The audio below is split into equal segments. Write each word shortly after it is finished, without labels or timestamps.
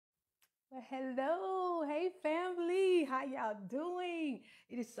Well, hello. Hey, family. How y'all doing?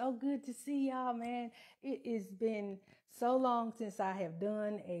 It is so good to see y'all, man. It has been so long since I have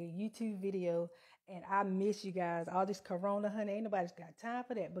done a YouTube video, and I miss you guys. All this corona, honey, ain't nobody's got time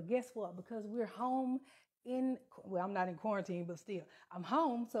for that. But guess what? Because we're home well, I'm not in quarantine, but still, I'm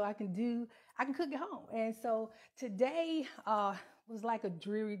home, so I can cook at home. And so today was like a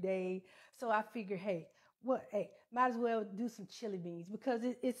dreary day. So I figured, hey, hey, might as well do some chili beans because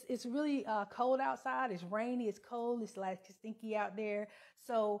it's really cold outside. It's rainy. It's cold. It's like stinky out there.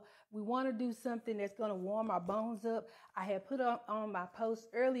 So we want to do something that's going to warm our bones up. I had put on my post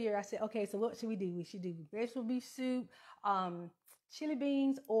earlier. I said, okay, so what should we do? We should do vegetable beef soup, chili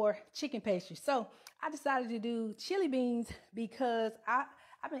beans, or chicken pastry. So I decided to do chili beans because I've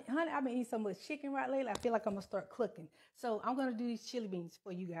been eating so much chicken right lately. I feel like I'm gonna start cooking. So I'm gonna do these chili beans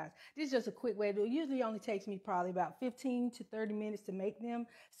for you guys. This is just a quick way to do it. Usually only takes me probably about 15 to 30 minutes to make them.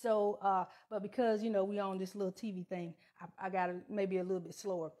 So, but because we on this little TV thing, I got to maybe a little bit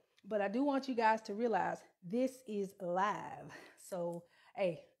slower. But I do want you guys to realize this is live. So,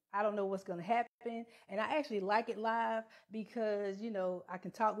 hey, I don't know what's going to happen. And I actually like it live because, I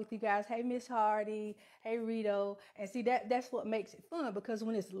can talk with you guys. Hey, Miss Hardy. Hey, Rito. And see, that's what makes it fun because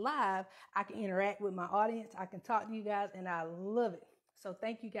when it's live, I can interact with my audience. I can talk to you guys, and I love it. So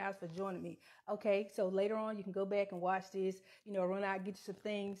thank you guys for joining me. Okay, so later on, you can go back and watch this, run out, get you some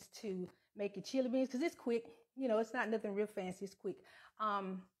things to make your chili beans because it's quick. It's not nothing real fancy. It's quick.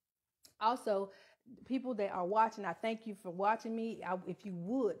 Also, people that are watching, I thank you for watching me. If you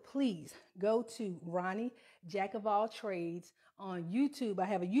would, please go to Roni, Jack of All Trades, on YouTube. I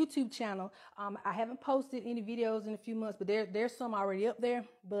have a YouTube channel. I haven't posted any videos in a few months, but there's some already up there,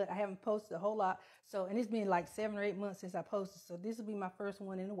 but I haven't posted a whole lot. So, and it's been like 7 or 8 months since I posted. So this will be my first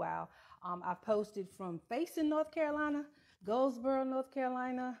one in a while. I've posted from Faison, North Carolina, Goldsboro, North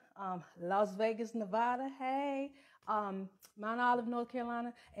Carolina, Las Vegas, Nevada. Hey, Mount Olive, North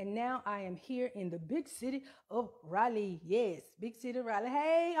Carolina, and now I am here in the big city of Raleigh. Yes, big city of Raleigh.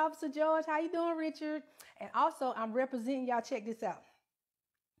 Hey, Officer George, how you doing, Richard? And also, I'm representing y'all. Check this out.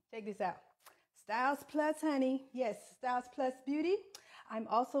 Check this out. Styles Plus, honey. Yes, Styles Plus Beauty. I'm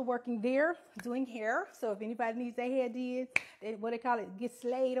also working there doing hair. So if anybody needs their hair did, what they call it, get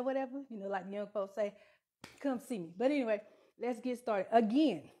slayed or whatever, like the young folks say, come see me. But anyway, let's get started.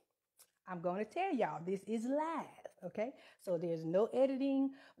 Again, I'm going to tell y'all this is live. Okay, so there's no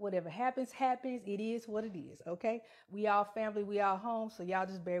editing. Whatever happens, happens. It is what it is. Okay, we all family, we all home, so y'all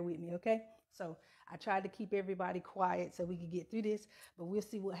just bear with me. Okay, so I tried to keep everybody quiet so we could get through this, but we'll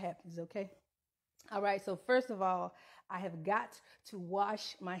see what happens. Okay, all right, so first of all, I have got to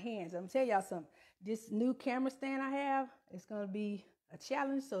wash my hands. I'm gonna tell y'all something. This new camera stand I have, it's gonna be a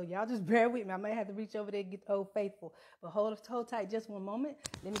challenge, so y'all just bear with me. I may have to reach over there and get Old Faithful, but hold tight just one moment.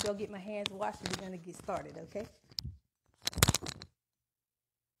 Let me go get my hands washed and we're gonna get started. Okay.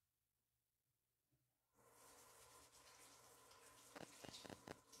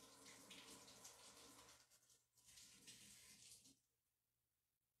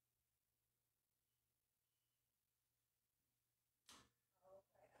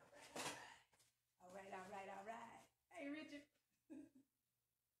 All right. Hey, Richard.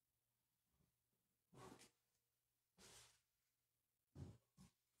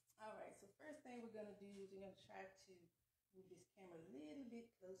 All right, so first thing we're gonna do is we're gonna try to move this camera a little bit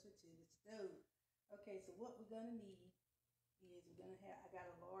closer to the stove. Okay, so what we're gonna need is I got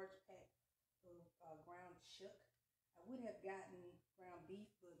a large pack of ground chuck. I would have gotten ground beef,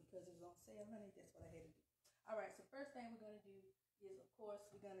 but because it was on sale, honey, that's what I had to do. All right, so first thing we're gonna do is, of course,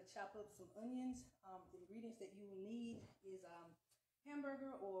 we're gonna chop up some onions. The ingredients that you will need is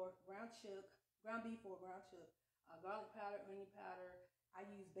hamburger or ground beef or ground chuck, garlic powder, onion powder. I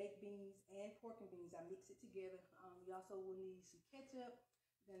use baked beans and pork and beans. I mix it together. You also will need some ketchup.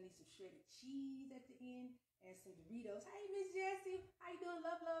 You're gonna need some shredded cheese at the end and some Doritos. Hey, Miss Jessie, how you doing?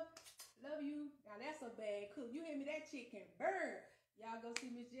 Love you. Now that's a bad cook. You hear me? That chick can burn. Y'all go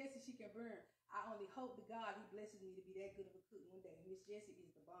see Miss Jessie. She can burn. I only hope to God he blesses me to be that good of a cook one day. Miss Jessie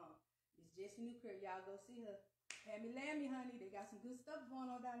is the bomb. Miss Jessie Newkirk, y'all go see her. Pammy Lammy, honey, they got some good stuff going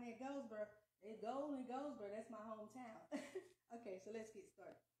on down there at Goldsboro. It's gold in Goldsboro. That's my hometown. Okay, so let's get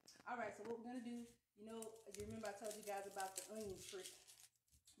started. All right, so what we're gonna do, you remember I told you guys about the onion trick.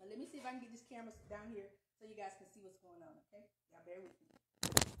 But let me see if I can get this camera down here so you guys can see what's going on. Okay, y'all bear with me.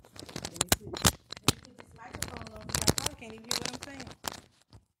 Let me put this microphone on. Y'all probably can't even hear what I'm saying.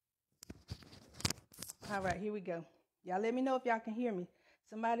 All right, here we go. Y'all let me know if y'all can hear me.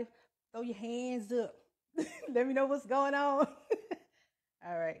 Somebody throw your hands up. Let me know what's going on.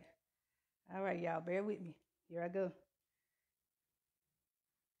 All right. All right, y'all, bear with me. Here I go.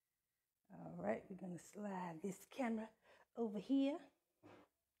 right, we're gonna slide this camera over here.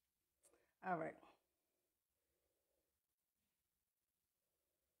 All right.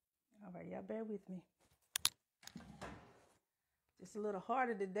 All right, y'all bear with me. Just a little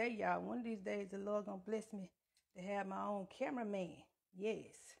harder today, y'all. One of these days, the Lord gonna bless me to have my own cameraman.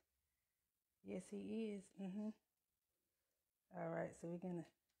 Yes. Yes, he is. All right, so we're gonna,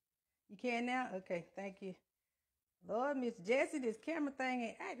 you can now? Okay, thank you. Lord, Miss Jessie, this camera thing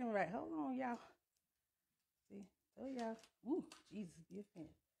ain't acting right. Hold on, y'all. See, oh y'all. Ooh, Jesus, be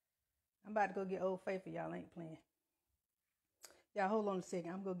offended. I'm about to go get Old Faithful, y'all ain't playing. Y'all, hold on a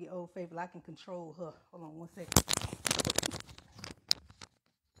second. I'm gonna get Old Faithful. I can control her. Hold on one second.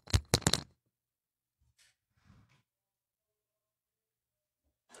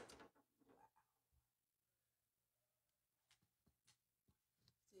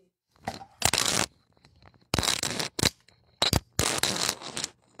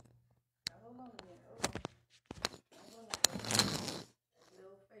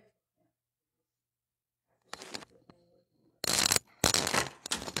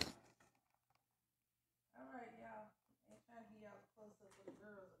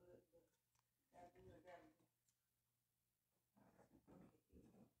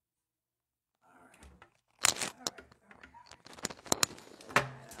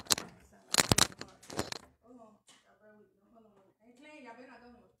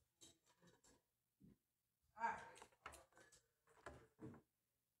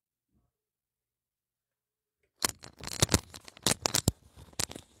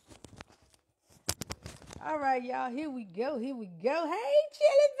 All right, y'all, here we go. Hey, Chili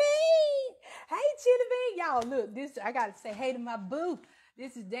Bean. Hey, Chili Bean. Y'all, look, this, I got to say hey to my boo.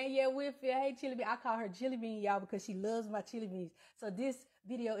 This is Danielle Whitfield. Hey, Chili Bean. I call her Chili Bean, y'all, because she loves my chili beans. So this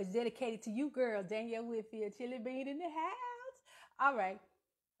video is dedicated to you, girl, Danielle Whitfield, Chili Bean in the house. All right.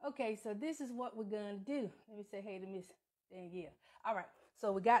 Okay, so this is what we're going to do. Let me say hey to Miss Danielle. All right,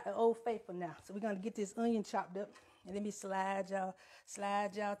 so we got the Old Faithful now. So we're going to get this onion chopped up. And let me slide y'all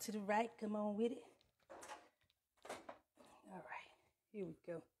to the right. Come on with it. All right, here we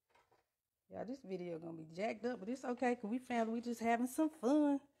go. Yeah, this video gonna be jacked up, but it's okay, because we just having some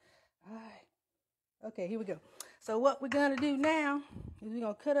fun. All right. Okay, here we go. So what we're gonna do now is we're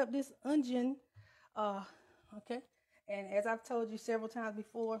gonna cut up this onion. Okay. And as I've told you several times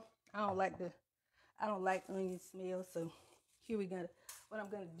before, I don't like onion smell. So here what I'm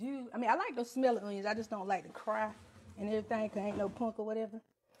gonna do. I mean, I like the smell of onions. I just don't like the cry and everything, because ain't no punk or whatever.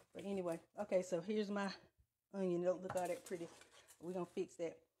 But anyway, okay, so here's my onion. Don't look all that pretty. We're gonna fix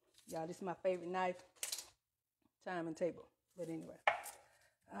that. Y'all, this is my favorite knife, time and table. But anyway,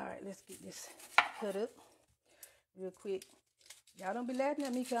 all right, let's get this cut up real quick. Y'all don't be laughing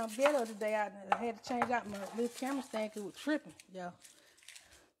at me because I'm ghetto today. I had to change out my little camera stand because it was tripping, y'all.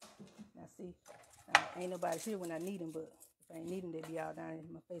 Now see, ain't nobody here when I need them, but if I ain't need them, they be all down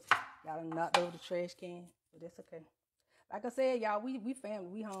in my face. Y'all done knocked over the trash can, but that's okay. Like I said, y'all, we family,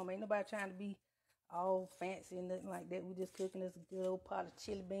 we home. Ain't nobody trying to be all fancy and nothing like that. We just cooking us a good old pot of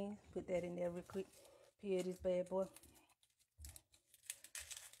chili beans. Put that in there real quick. Peel this bad boy.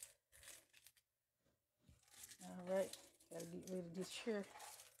 All right, gotta get rid of this here.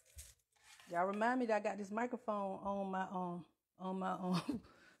 Y'all remind me that I got this microphone on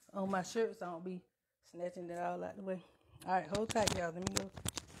my shirt, so I don't be snatching it all out the way. All right, hold tight, y'all. Let me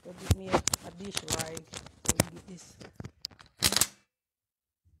go get me a dish rag so we can get this.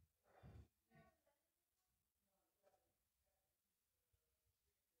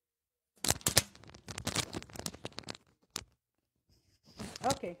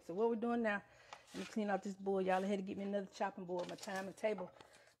 Okay, so what we're doing now, let me clean out this board. Y'all had to get me another chopping board. My time and table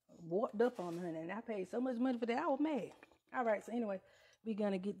warped up on me, honey, and I paid so much money for that. I was mad. All right, so anyway, we're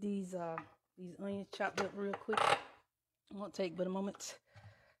gonna get these onions chopped up real quick. It won't take but a moment.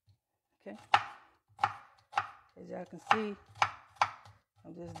 Okay, as y'all can see,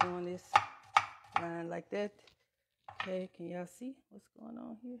 I'm just doing this line like that. Okay, can y'all see what's going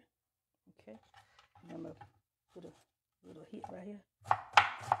on here? Okay, and I'm gonna put a little hit right here.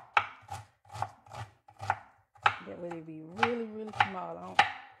 That way they be really, really small.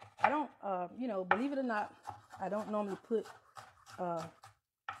 I don't, believe it or not, I don't normally put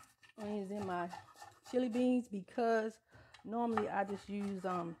onions in my chili beans, because normally I just use,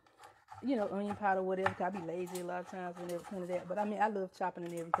 onion powder, whatever, because I be lazy a lot of times when it comes to that. But I mean, I love chopping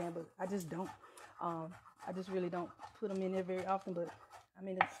and everything, but I just don't. I just really don't put them in there very often, but I'm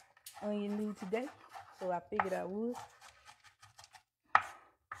in the onion mood today, so I figured I would.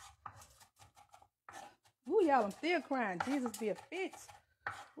 Ooh, y'all, I'm still crying. Jesus be a fix.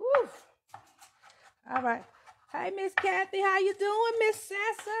 Woo. All right. Hey, Miss Kathy, how you doing, Miss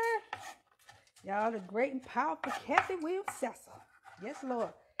Sasser? Y'all, the great and powerful Kathy Williams Sessa. Yes,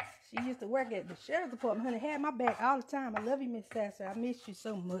 Lord. She used to work at the sheriff's department. Honey, had my back all the time. I love you, Miss Sessa. I miss you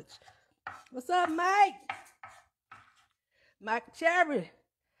so much. What's up, Mike? Mike Cherry.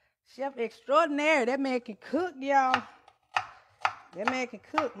 Chef extraordinaire. That man can cook, y'all. That man can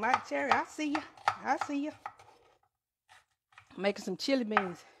cook. Mike Cherry, I see you. I see you. Making some chili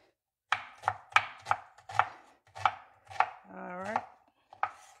beans. All right.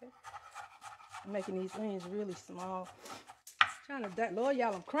 Okay. I'm making these onions really small. Trying to, Lord,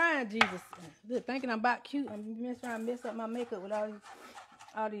 y'all, I'm crying, Jesus. Good, thinking I'm about cute. I'm trying to mess up my makeup with all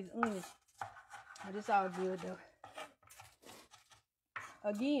these onions. But it's all good, though.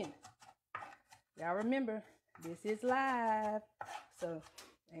 Again, y'all remember, this is live. So,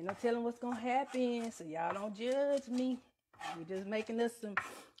 ain't no telling what's going to happen. So, y'all don't judge me. We're just making us some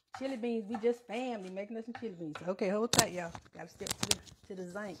chili beans. We just family making us some chili beans. Okay, hold tight, y'all. Got to step to the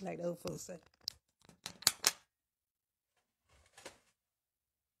zinc, like the old folks say.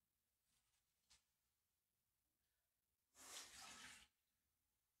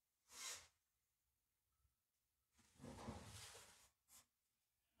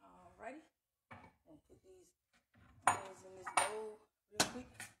 Alrighty. And put these onions in this bowl real quick.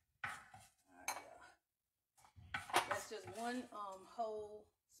 Alright, y'all. That's just one whole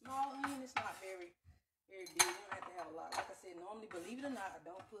small onion. It's not very big. You don't have to have a lot. Like I said, normally, believe it or not, I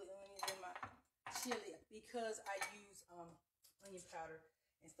don't put onions in my chili because I use onion powder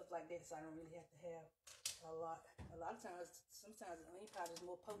and stuff like that, so I don't really have to have a lot. A lot of times, sometimes the onion powder is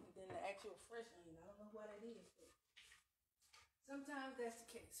more potent than the actual fresh onion. I don't know why that is, but sometimes that's the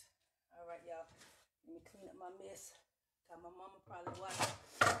case. All right, y'all. Let me clean up my mess. Cause my mama probably watching.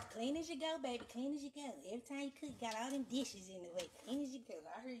 Clean as you go, baby. Clean as you go. Every time you cook, you got all them dishes in the way. Clean as you go.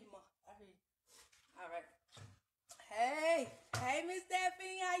 I hear you, Ma. I hear you. All right. Hey, Miss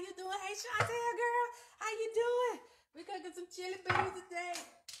Daphne, how you doing? Hey, Chantel, girl, how you doing? We cooking some chili beans today.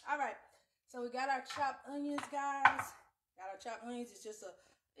 All right, so we got our chopped onions, guys. Got our chopped onions.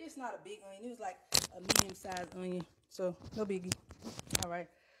 It's not a big onion. It was like a medium-sized onion, so no biggie. All right,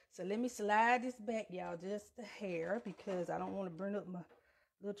 so let me slide this back, y'all, just a hair because I don't want to burn up my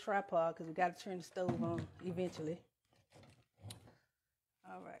little tripod because we got to turn the stove on eventually.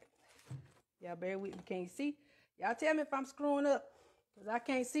 All right, y'all bear with me. Can you see? Y'all tell me if I'm screwing up, because I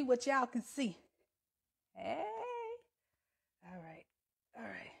can't see what y'all can see. Hey. All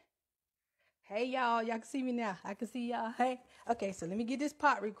right. Hey, y'all can see me now. I can see y'all. Hey. Okay, so let me get this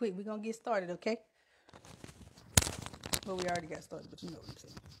pot real quick. We're going to get started, okay? Well, we already got started, but you know what I'm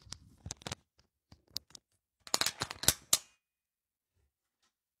saying.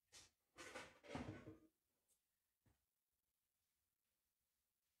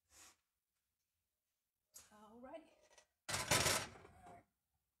 All right.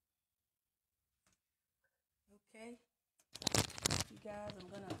 Okay. You guys, I'm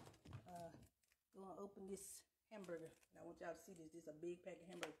going to go and open this hamburger. And I want y'all to see this. This is a big pack of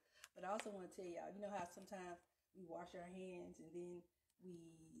hamburger. But I also want to tell y'all, you know how sometimes we wash our hands and then we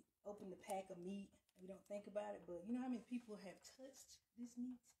open the pack of meat and we don't think about it. But you know how many people have touched this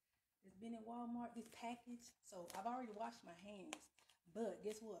meat? It's been in Walmart, this package. So I've already washed my hands. But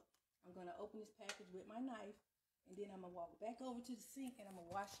guess what? I'm going to open this package with my knife. And then I'm going to walk back over to the sink and I'm going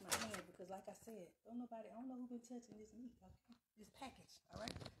to wash my hands. Because like I said, I don't know who's been touching this meat. Okay? This package. All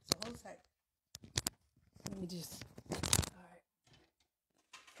right? So hold tight. Let me just, all right.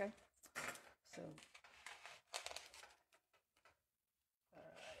 Okay? So, all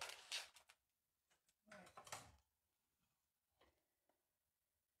right.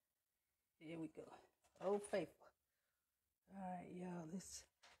 Here we go. Old Faithful. All right, y'all. Let's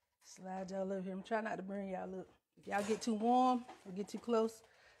slide y'all over here. I'm trying not to burn y'all up. If y'all get too warm or get too close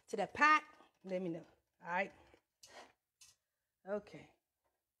to that pot, let me know. All right? Okay.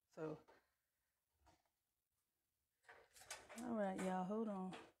 So, all right, y'all. Hold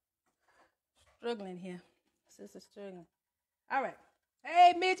on. Struggling here. Sister struggling. All right.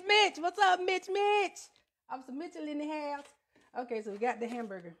 Hey, Mitch. What's up, Mitch? Officer Mitchell in the house. Okay, so we got the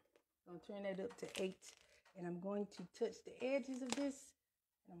hamburger. I'm going to turn that up to 8. And I'm going to touch the edges of this.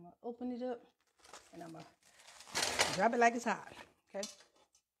 And I'm going to open it up. And I'm going to drop it like it's hot. Okay?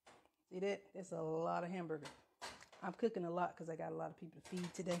 See that? That's a lot of hamburger. I'm cooking a lot because I got a lot of people to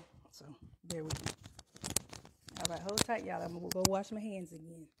feed today. So bear with me. All right, hold tight, y'all. I'm going to go wash my hands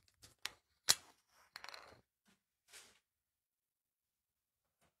again.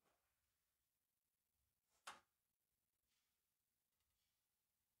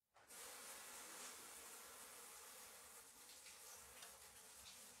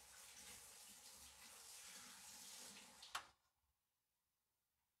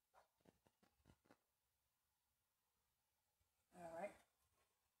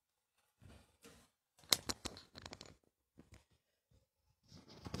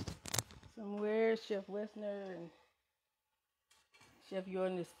 Somewhere Chef Westner and Chef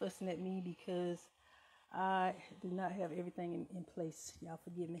Jordan is fussing at me because I do not have everything in place. Y'all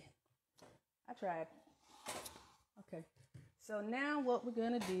forgive me. I tried. Okay. So now what we're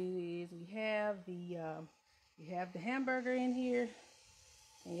gonna do is we have the hamburger in here,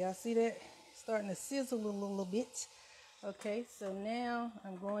 and y'all see that it's starting to sizzle a little bit. Okay. So now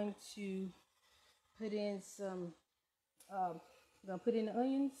I'm going to put in some. I'm gonna put in the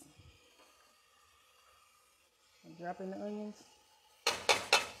onions. I'm dropping the onions.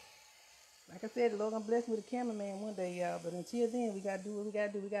 Like I said, the Lord gonna bless me with a cameraman one day, y'all. But until then, we gotta do what we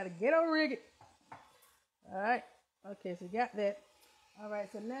gotta do. We gotta get on rig it. All right. Okay, so we got that. All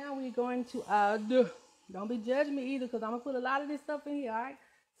right. So now we're going to add. Don't be judging me either, cause I'm gonna put a lot of this stuff in here. All right.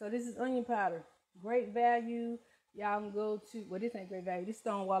 So this is onion powder, great value. Y'all can go to. Well, this ain't great value. This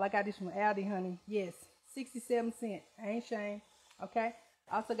Stonewall. I got this from Aldi, honey. Yes, 67 cents. I ain't shame. Okay.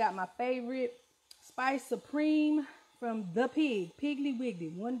 I also got my favorite Spice Supreme from The Pig, Piggly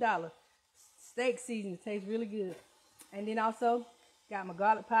Wiggly, $1. Steak seasoning, tastes really good. And then also got my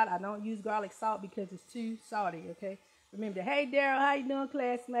garlic powder. I don't use garlic salt because it's too salty. Okay. Remember, hey Daryl, how you doing,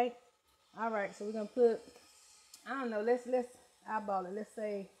 classmate? All right, so we're gonna put. I don't know. Let's eyeball it. Let's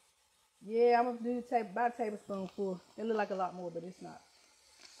say, yeah, I'm gonna do about a tablespoonful. It look like a lot more, but it's not.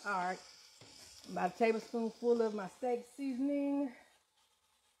 All right, about a tablespoonful of my steak seasoning.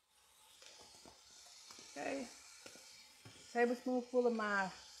 Okay, tablespoonful of my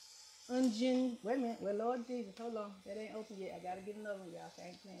onion. Wait a minute. Well, Lord Jesus, hold on. That ain't open yet. I gotta get another one, y'all. So I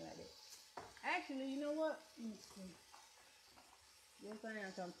ain't playing like that. Actually, you know what? Yes, I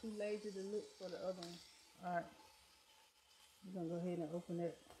am. So I'm too lazy to look for the other one. All right. We're gonna go ahead and open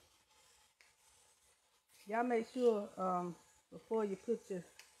it. Y'all make sure before you put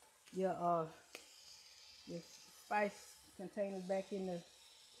your spice containers back in the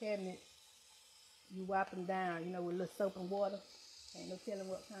cabinet, you wipe them down, you know, with a little soap and water. Ain't no telling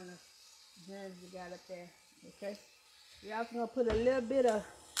what kind of germs you got up there. Okay. We're also gonna put a little bit of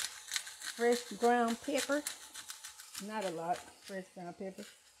fresh ground pepper. Not a lot. Fresh ground pepper.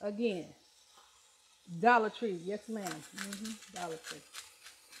 Again, Dollar Tree. Yes, ma'am. Dollar Tree.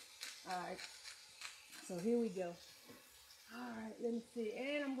 All right. So here we go. All right. Let me see.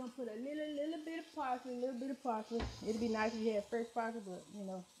 And I'm gonna put a little bit of parsley. A little bit of parsley. It'd be nice if you had fresh parsley, but you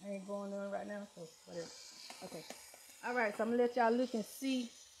know I ain't going on right now, so whatever. Okay. All right. So I'm gonna let y'all look and see.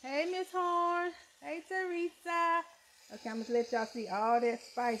 Hey, Miss Horn. Hey, Teresa. Okay. I'm gonna let y'all see all that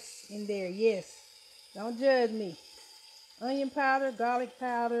spice in there. Yes. Don't judge me. Onion powder, garlic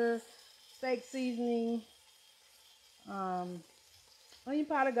powder, steak seasoning, onion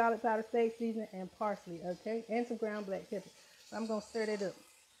powder, garlic powder, steak seasoning, and parsley, okay? And some ground black pepper. So I'm going to stir that up.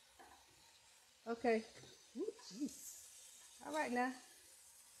 Okay. Ooh, jeez. All right now.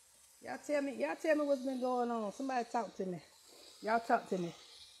 Y'all tell me what's been going on. Somebody talk to me. Y'all talk to me.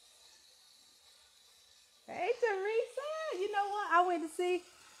 Hey, Teresa. You know what? I went to see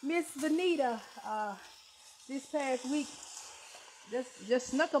Miss Vanita this past week. Just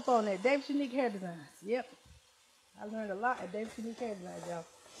snuck up on that. David Unique Hair Designs. Yep. I learned a lot at David Unique Hair Designs, y'all.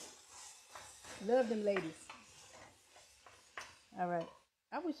 Love them ladies. All right.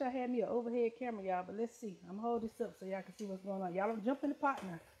 I wish I had me an overhead camera, y'all, but let's see. I'm going to hold this up so y'all can see what's going on. Y'all don't jump in the pot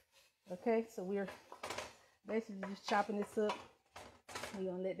now. Okay, so we're basically just chopping this up. We're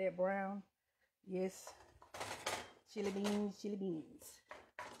going to let that brown. Yes. Chili beans, chili beans.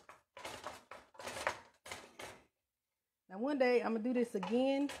 Now one day I'm gonna do this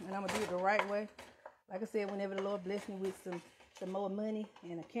again, and I'm gonna do it the right way. Like I said, whenever the Lord bless me with some more money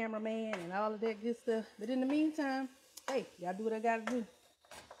and a cameraman and all of that good stuff. But in the meantime, hey, y'all do what I gotta do.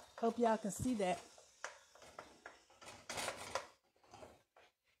 Hope y'all can see that.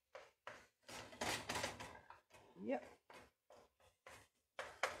 Yep.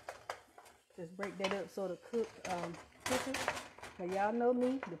 Just break that up so to cook quicker. Now y'all know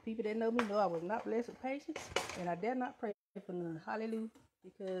me. The people that know me know I was not blessed with patience, and I dare not pray for none. Hallelujah.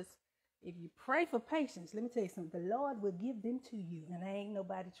 Because if you pray for patience, let me tell you something, the Lord will give them to you. And there ain't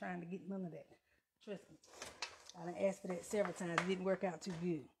nobody trying to get none of that. Trust me. I done asked for that several times. It didn't work out too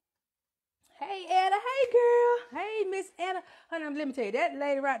good. Hey, Etta. Hey, girl. Hey, Miss Etta. Honey, let me tell you, that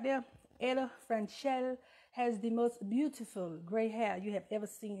lady right there, Etta Franchelle, has the most beautiful gray hair you have ever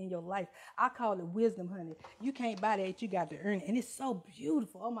seen in your life. I call it wisdom, honey. You can't buy that. You got to earn it. And it's so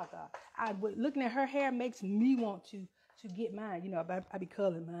beautiful. Oh, my God. Looking at her hair makes me want to get mine. You know, I be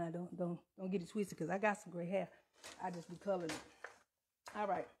coloring mine. Don't get it twisted because I got some gray hair. I just be coloring it. All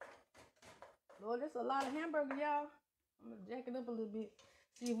right. Lord, there's a lot of hamburger, y'all. I'm going to jack it up a little bit.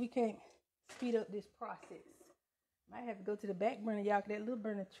 See if we can't speed up this process. Might have to go to the back burner, y'all, because that little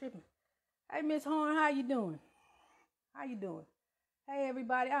burner tripping. Hey, Miss Horn, how you doing? How you doing? Hey,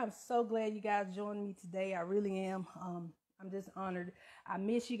 everybody. I'm so glad you guys joined me today. I really am. I'm just honored. I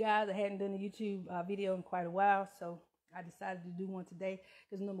miss you guys. I hadn't done a YouTube video in quite a while, so I decided to do one today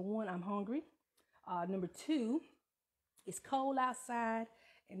because number one, I'm hungry. Number two, it's cold outside,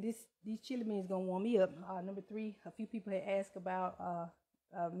 and these chili beans gonna warm me up. Number three, a few people had asked about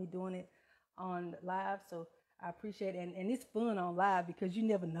me doing it on live, so I appreciate it. And it's fun on live because you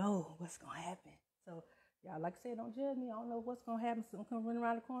never know what's gonna happen. So y'all, like I said, don't judge me. I don't know what's gonna happen. Something come running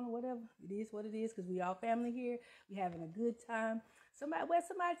around the corner, whatever. It is what it is because we all family here. We having a good time. Somebody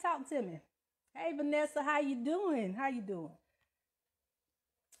talk to me. Hey, Vanessa, how you doing? How you doing?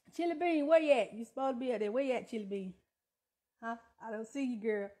 Chili Bean, where you at? You supposed to be up there. Where you at, Chili Bean? Huh? I don't see you,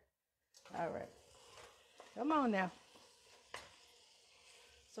 girl. All right. Come on now.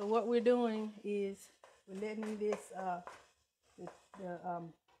 So what we're doing is we're letting this the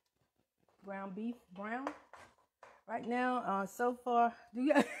ground beef brown. Right now, so far,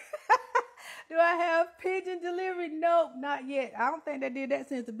 do I have pigeon delivery? Nope, not yet. I don't think they did that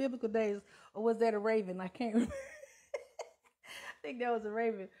since the biblical days. Or was that a raven? I can't remember. I think that was a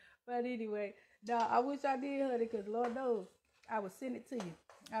raven. But anyway, no, I wish I did, honey, because Lord knows I would send it to you.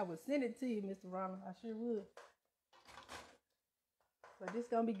 I would send it to you, Mr. Roni. I sure would. But this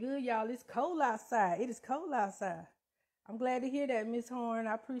gonna be good, y'all. It's cold outside. It is cold outside. I'm glad to hear that, Miss Horn.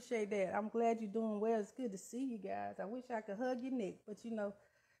 I appreciate that. I'm glad you're doing well. It's good to see you guys. I wish I could hug your neck, but you know,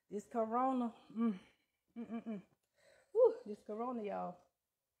 this corona. Woo, this corona, y'all.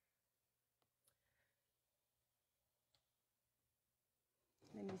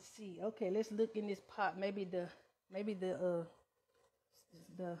 Let me see. Okay, let's look in this pot. Maybe the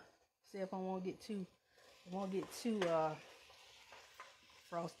cell phone won't get too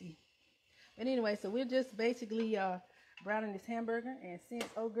frosty. But anyway, so we're just basically browning this hamburger, and since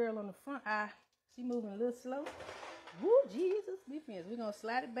old girl on the front eye, she moving a little slow. Woo, Jesus, be friends. We're gonna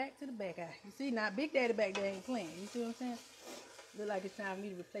slide it back to the back eye. You see, now Big Daddy back there ain't playing. You see what I'm saying? Look like it's time for me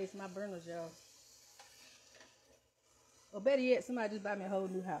to replace my burners, y'all. Or better yet, somebody just buy me a whole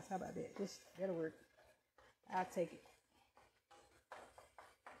new house. How about that? That'll work. I'll take it.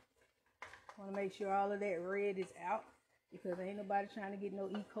 Want to make sure all of that red is out because ain't nobody trying to get no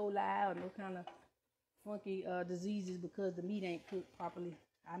E. coli or no kind of funky diseases because the meat ain't cooked properly.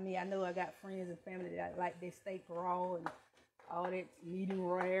 I mean, I know I got friends and family that like their steak raw and all that medium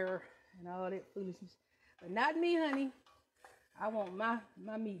rare and all that foolishness. But not me, honey. I want my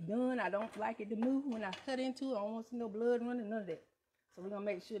meat done. I don't like it to move when I cut into it. I don't want to see no blood running, none of that. So we're going to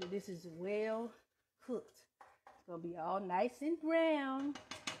make sure that this is well cooked. It's going to be all nice and brown.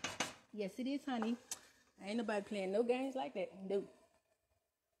 Yes, it is, honey. Ain't nobody playing no games like that. No.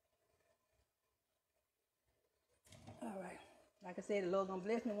 All right. Like I said, the Lord going to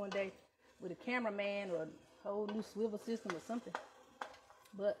bless me one day with a cameraman or a whole new swivel system or something.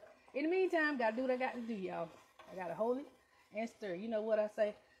 But in the meantime, got to do what I got to do, y'all. I got to hold it and stir. You know what I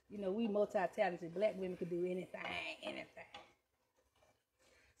say? You know, we multi-talented. Black women can do anything.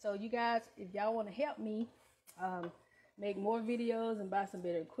 So you guys, if y'all want to help me make more videos and buy some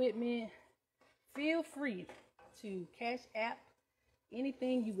better equipment, feel free to Cash App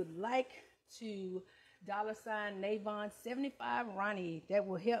anything you would like to $Navon75 Roni. That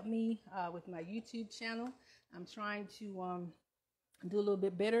will help me with my YouTube channel. I'm trying to do a little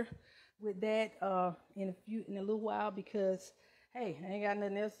bit better with that in a little while because hey, I ain't got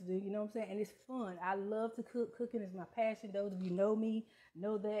nothing else to do, you know what I'm saying? And it's fun. I love to cook. Cooking is my passion. Those of you know me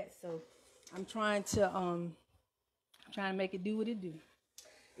know that. So I'm trying to make it do what it do.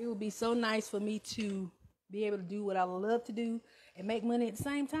 It would be so nice for me to be able to do what I love to do and make money at the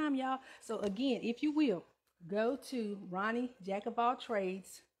same time, y'all. So again, if you will, go to Roni Jack of All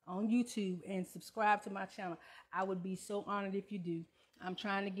Trades on YouTube and subscribe to my channel. I would be so honored if you do. I'm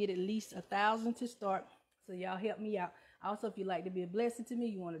trying to get at least 1,000 to start, so y'all help me out. Also, if you'd like to be a blessing to me,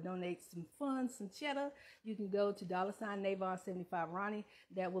 you want to donate some funds, some cheddar, you can go to $Navon75 Roni.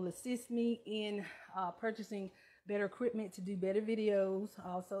 That will assist me in purchasing better equipment to do better videos.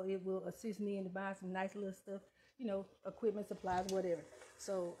 Also, it will assist me in buying some nice little stuff, you know, equipment, supplies, whatever.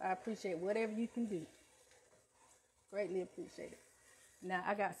 So I appreciate whatever you can do. Greatly appreciate it. Now,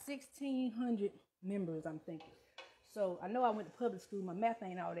 I got 1,600 members, I'm thinking. So I know I went to public school. My math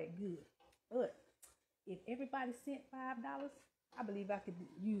ain't all that good. But if everybody sent $5, I believe I could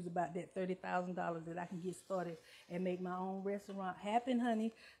use about that $30,000 that I can get started and make my own restaurant happen,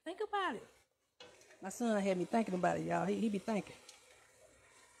 honey. Think about it. My son had me thinking about it, y'all. He be thinking.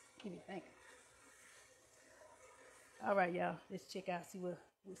 All right, y'all. Let's check out, see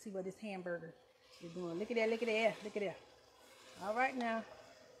what this hamburger is doing. Look at that. All right now.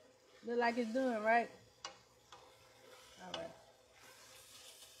 Look like it's doing, right? All right.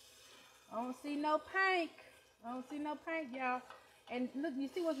 I don't see no paint. I don't see no paint, y'all. And look, you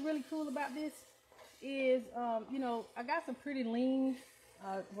see what's really cool about this is, you know, I got some pretty lean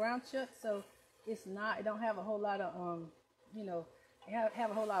ground chuck, so it don't have a whole lot of, you know,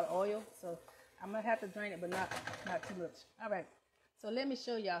 have a whole lot of oil. So I'm gonna have to drain it, but not too much. All right. So let me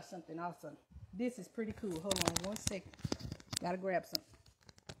show y'all something also. This is pretty cool. Hold on 1 second. Gotta grab something.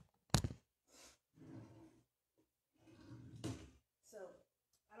 So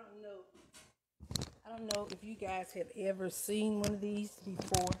I don't know if you guys have ever seen one of these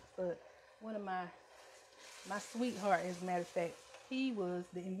before, but one of my sweetheart, as a matter of fact, he was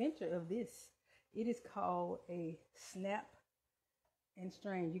the inventor of this. It is called a snap and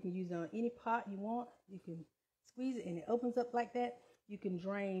strain. You can use it on any pot you want. You can squeeze it and it opens up like that. You can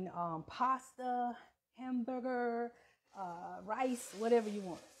drain pasta, hamburger, rice, whatever you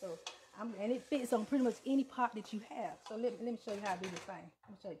want. So and it fits on pretty much any pot that you have. So let me show you how to do this thing.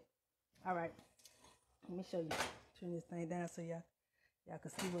 Let me show you. All right. Let me show you. Turn this thing down so y'all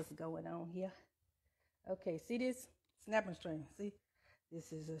can see what's going on here. Okay, see this? Snap and strain. See?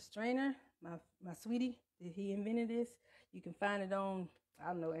 This is a strainer. My sweetie, he invented this. You can find it on, I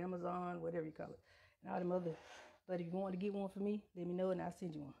don't know, Amazon, whatever you call it. And all them other. But if you want to get one for me, let me know and I'll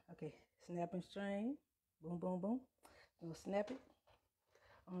send you one. Okay, snap and strain. Boom, boom, boom. I'm going to snap it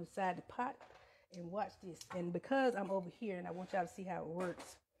on the side of the pot. And watch this. And because I'm over here and I want y'all to see how it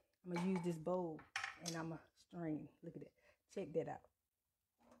works, I'm going to use this bowl and I'm going to strain. Look at that. Check that out.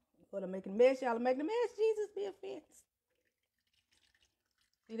 But I'm making a mess, y'all. I'm making a mess. Jesus be offense.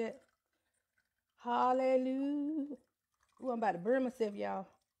 See that? Hallelujah. Ooh, I'm about to burn myself, y'all.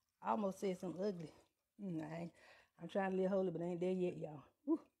 I almost said something ugly. I'm trying to live holy, but I ain't there yet, y'all.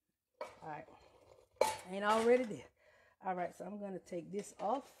 Woo. All right. I ain't already there. All right, so I'm going to take this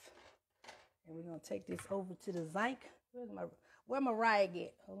off. And we're going to take this over to the zinc. Where my rag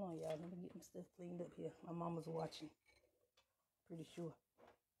at? Hold on, y'all. Let me get my stuff cleaned up here. My mama's watching. Pretty sure.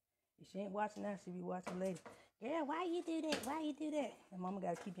 If she ain't watching now, she'll be watching later. Girl, why you do that? Why you do that? And mama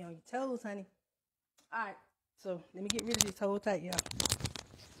got to keep you on your toes, honey. All right, so let me get rid of this. Hold tight, y'all.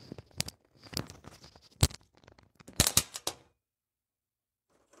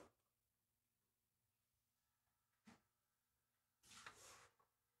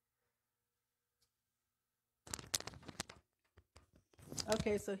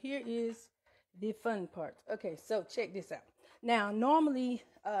 Okay, so here is the fun part. Okay, so check this out. Now, normally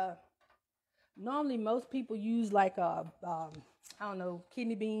most people use like I don't know,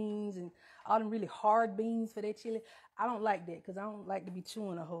 kidney beans and all them really hard beans for their chili. I don't like that because I don't like to be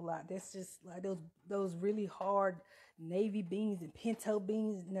chewing a whole lot. That's just like those really hard navy beans and pinto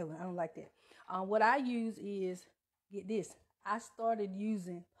beans. No, I don't like that. What I use is, get this, I started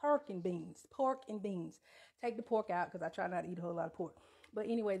using pork and beans. Take the pork out because I try not to eat a whole lot of pork. But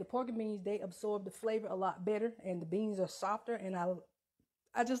anyway, the pork and beans, they absorb the flavor a lot better and the beans are softer, and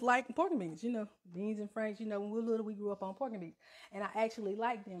I just like pork and beans, you know, beans and franks. You know, when we were little, we grew up on pork and beans, and I actually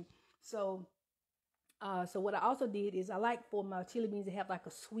like them. So what I also did is I like for my chili beans to have like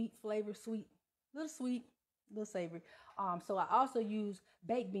a sweet flavor, sweet, little savory. So I also use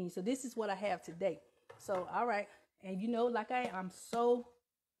baked beans. So this is what I have today. So, all right. And you know, like I'm so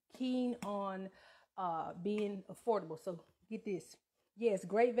keen on being affordable. So get this. Yes,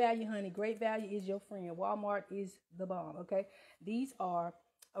 great value, honey. Great value is your friend. Walmart is the bomb, okay? These are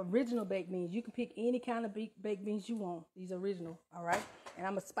original baked beans. You can pick any kind of baked beans you want. These are original, all right? And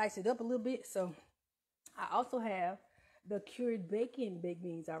I'm going to spice it up a little bit. So I also have the cured bacon baked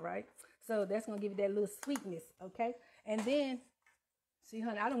beans, all right? So that's going to give it that little sweetness, okay? And then, see,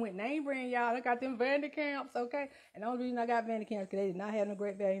 honey, I done went name brand, y'all. I got them Vanderkamps, okay? And the only reason I got Vanderkamps because they did not have no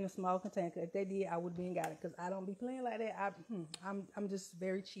great value in a small container. Because if they did, I would have been got it. Because I don't be playing like that. I'm just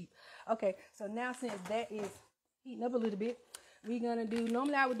very cheap. Okay, so now since that is heating up a little bit, we're going to do,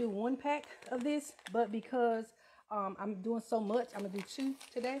 normally I would do 1 pack of this. But because I'm doing so much, I'm going to do 2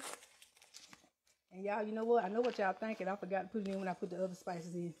 today. And y'all, you know what? I know what y'all thinking. I forgot to put it in when I put the other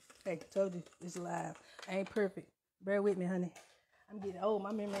spices in. Hey, told you, it's live. I ain't perfect. Bear with me, honey. I'm getting old.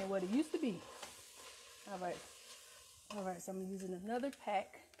 My memory ain't what it used to be. All right, so I'm using another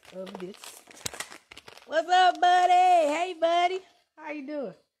pack of this. What's up, buddy? Hey, buddy. How you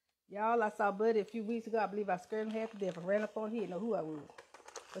doing? Y'all, I saw Buddy a few weeks ago. I believe I scared him half to death. I ran up on him. Know who I was.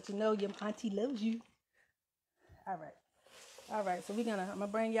 But you know, your auntie loves you. All right, so I'm going to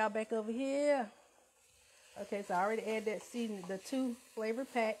bring y'all back over here. Okay, so I already added that seasoning. The 2 flavor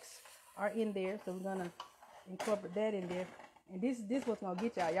packs are in there. So we're going to incorporate that in there. And this what's gonna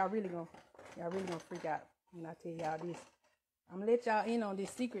get y'all. Y'all really gonna freak out when I tell y'all this. I'm gonna let y'all in on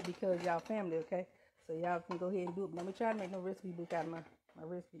this secret because y'all family, okay? So y'all can go ahead and do it. Let me try to make no recipe book out of my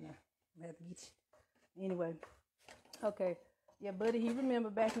recipe now. I'm gonna have to get you. Anyway, okay. Yeah, buddy, he remember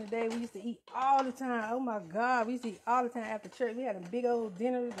back in the day we used to eat all the time. Oh my God, we used to eat all the time after church. We had them big old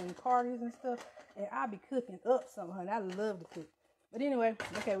dinners and parties and stuff. And I'd be cooking up something, honey. I love to cook. But anyway,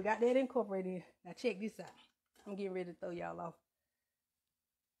 okay, we got that incorporated. Now check this out. I'm getting ready to throw y'all off.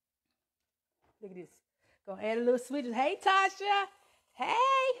 Look at this. Gonna add a little switches. Hey, Tasha.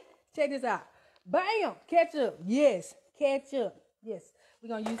 Hey. Check this out. Bam. Ketchup. Yes. Ketchup. Yes. We're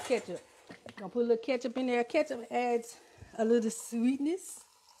gonna use ketchup. Gonna put a little ketchup in there. Ketchup adds a little sweetness.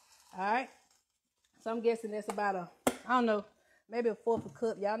 All right. So I'm guessing that's about I don't know, maybe a fourth of a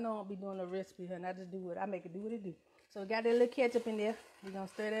cup. Y'all know I don't be doing a recipe here, and I just do it. I make it do what it do. So we got that little ketchup in there. We're gonna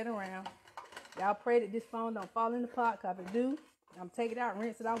stir that around. Y'all pray that this phone don't fall in the pot, cause if it do, I'm gonna take it out,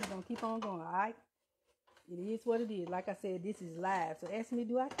 rinse it off. We're gonna keep on going, all right? It is what it is. Like I said, this is live. So ask me,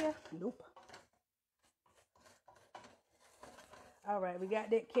 do I care? Nope. All right, we got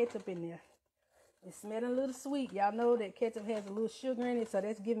that ketchup in there. It's smelling a little sweet. Y'all know that ketchup has a little sugar in it, so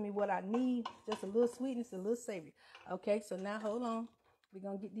that's giving me what I need. Just a little sweetness, a little savory. Okay, so now hold on. We're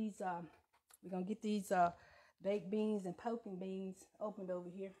gonna get these baked beans and poking beans opened over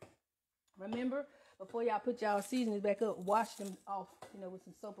here. Remember, before y'all put y'all seasonings back up, wash them off, with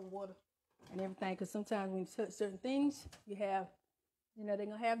some soap and water and everything. Because sometimes when you touch certain things, you have, they're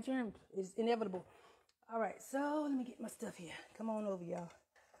gonna have germs. It's inevitable. All right, so let me get my stuff here. Come on over, y'all.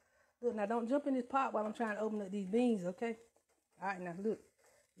 Look, now don't jump in this pot while I'm trying to open up these beans, okay? All right, now look.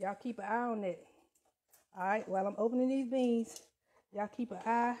 Y'all keep an eye on that. All right, while I'm opening these beans, y'all keep an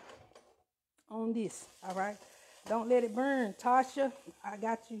eye on this, all right? Don't let it burn. Tasha, I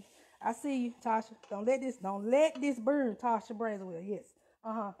got you. I see you, Tasha. Don't let this burn, Tasha Brazelwell. Yes.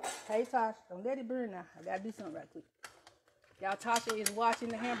 Hey, Tasha, don't let it burn now. I gotta do something right quick. Y'all, Tasha is watching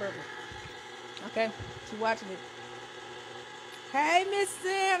the hamburger. Okay, she's watching it. Hey, Miss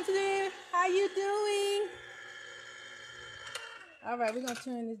Sampson, how you doing? All right, we're gonna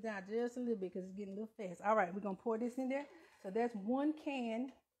turn this down just a little bit because it's getting a little fast. All right, we're gonna pour this in there. So that's 1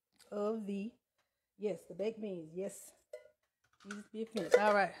 can of the baked beans. Yes, Jesus be finished.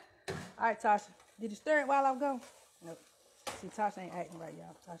 All right, Tasha, did you stir it while I'm gone? Nope. See, Tasha ain't acting right,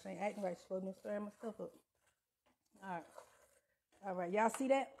 y'all. Tasha ain't acting right. She's supposed to be stirring my stuff up. All right, y'all see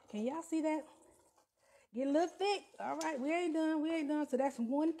that? Can y'all see that? Get a little thick. All right, we ain't done. So that's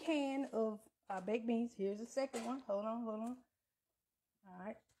 1 can of baked beans. Here's the second one. Hold on. All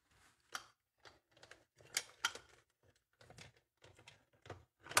right.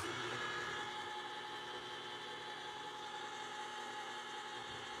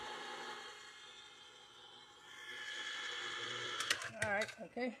 All right,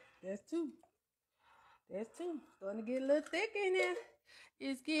 okay. That's 2. Starting to get a little thick in there.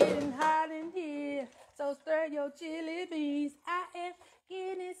 It's getting hot in here. So stir your chili beans. I am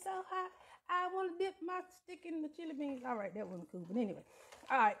getting so hot. I want to dip my stick in the chili beans. All right, that wasn't cool. But anyway.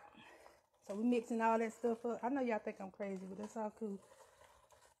 All right. So we're mixing all that stuff up. I know y'all think I'm crazy, but that's all cool.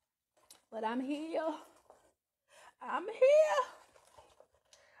 But I'm here.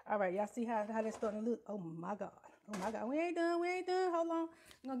 All right, y'all see how that's starting to look? Oh my God. We ain't done. Hold on.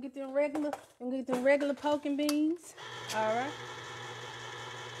 I'm gonna get them regular poking beans. All right.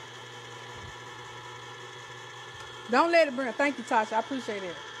 Don't let it burn. Thank you, Tasha. I appreciate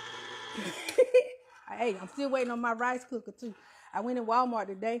it. Hey, I'm still waiting on my rice cooker too. I went in Walmart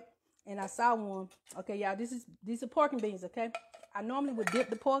today and I saw one. Okay, y'all, these are pork and beans, okay? I normally would dip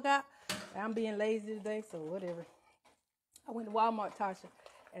the pork out. I'm being lazy today, so whatever. I went to Walmart, Tasha,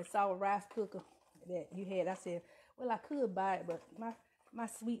 and saw a rice cooker that you had. I said, well, I could buy it, but my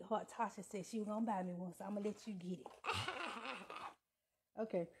sweetheart Tasha said she was gonna buy me one, so I'm gonna let you get it.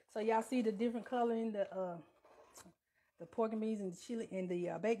 Okay, so y'all see the different color in the pork and beans and the chili and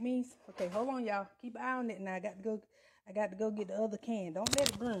the baked beans. Okay, hold on, y'all. Keep an eye on it. Now I got to go get the other can. Don't let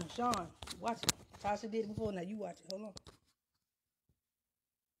it burn, Sean. Watch it. Tasha did it before. Now you watch it. Hold on.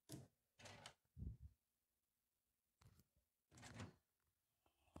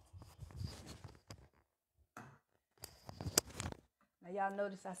 Now y'all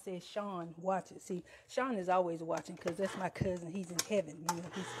notice I said Sean, watch it. See, Sean is always watching because that's my cousin. He's in heaven.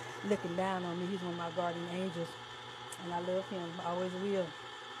 He's looking down on me. He's one of my guardian angels. And I love him. I always will.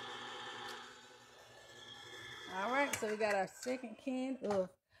 All right, so we got our second can of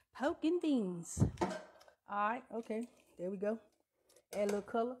pork and beans. All right, okay, there we go. Add a little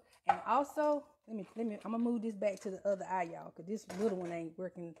color. And also, let me, I'm gonna move this back to the other eye, y'all, because this little one ain't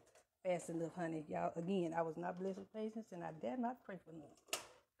working fast enough, honey. Y'all, again, I was not blessed with patience, and I dare not pray for none.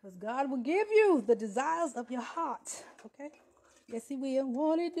 Because God will give you the desires of your heart, okay? Yes, he will.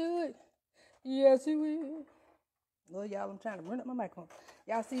 Won't he do it? Yes, he will. Well, y'all, I'm trying to run up my microphone.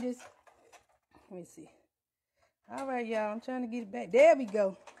 Y'all see this? Let me see. All right, y'all. I'm trying to get it back. There we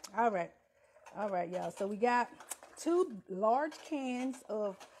go. All right. All right, y'all. So we got 2 large cans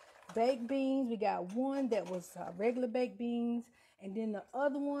of baked beans. We got one that was regular baked beans. And then the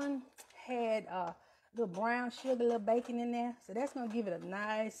other one had little brown sugar, little bacon in there. So that's going to give it a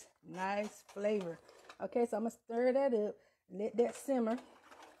nice flavor. Okay, so I'm going to stir that up. Let that simmer.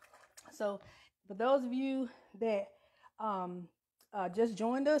 So for those of you that just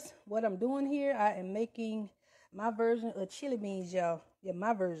joined us, what I'm doing here, I am making my version of chili beans, y'all. Yeah,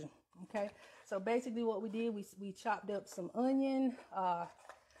 my version. Okay. So basically what we did, we chopped up some onion,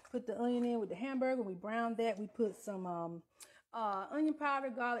 put the onion in with the hamburger. We browned that. We put some onion powder,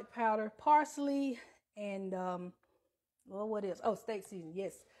 garlic powder, parsley, and well, what else? Oh, steak seasoning.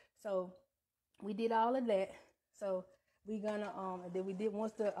 Yes. So we did all of that. So we gonna and then we did,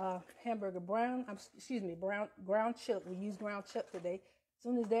 once the hamburger ground chuck. We used ground chuck today. As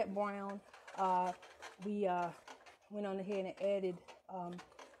soon as that browned, we went on ahead and added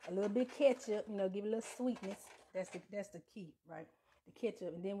a little bit of ketchup, give it a little sweetness. That's the key, right? The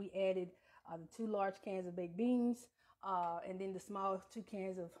ketchup. And then we added the 2 large cans of baked beans, and then the small 2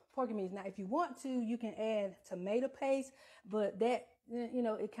 cans of pork and beans. Now, if you want to, you can add tomato paste, but that,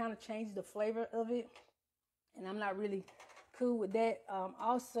 it kind of changes the flavor of it. And I'm not really cool with that.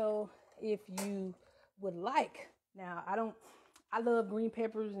 Also, if you would like, now I love green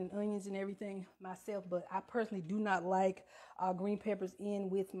peppers and onions and everything myself, but I personally do not like green peppers in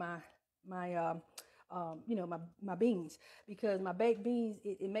with my beans, because my baked beans,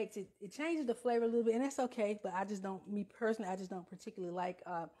 it changes the flavor a little bit, and that's okay. But I just don't particularly like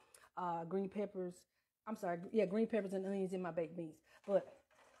green peppers. Green peppers and onions in my baked beans. But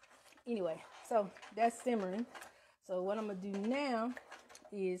anyway, so that's simmering. So what I'm gonna do now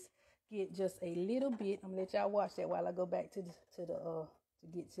is get just a little bit. I'm gonna let y'all watch that while I go back to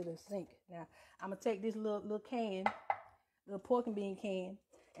get to the sink. Now I'm gonna take this little can, little pork and bean can,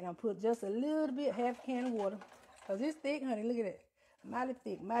 and I'm put just a little bit, half a can of water, cause it's thick, honey. Look at that,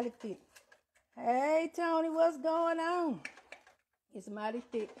 mighty thick. Hey Tony, what's going on? It's mighty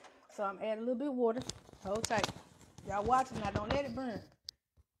thick. So I'm adding a little bit of water. Hold tight. Y'all watching now. Don't let it burn.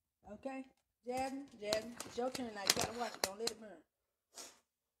 Okay, Jasmine, it's your turn now. You gotta watch it. Don't let it burn.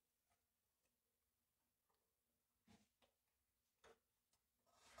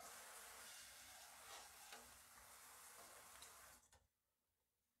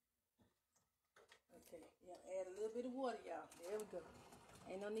 Okay, yeah, add a little bit of water, y'all. There we go.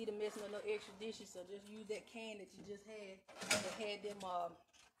 Ain't no need to mess with no extra dishes, so just use that can that you just had.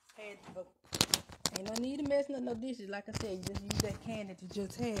 Ain't no need to mess with no dishes. Like I said, you just use that can that you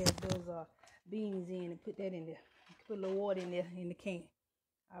just had those beans in and put that in there. Put a little water in there in the can.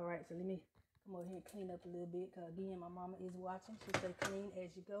 All right, so let me come over here and clean up a little bit, because again, my mama is watching. She say clean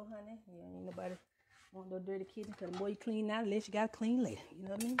as you go, honey. Ain't nobody want no dirty kitchen, because the more you clean now, the less you got to clean later. You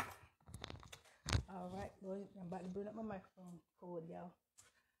know what I mean? All right, boy, I'm about to bring up my microphone cord, y'all.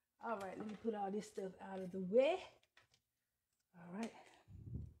 All right, let me put all this stuff out of the way. All right.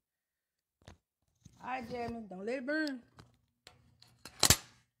 All right, Jasmine, don't let it burn.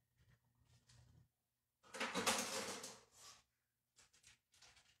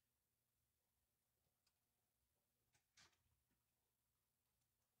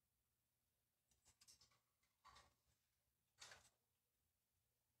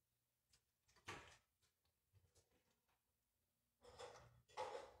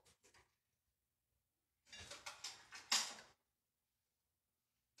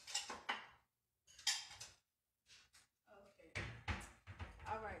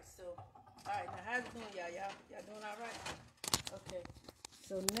 All right, now how's it doing, y'all? Y'all doing all right? Okay.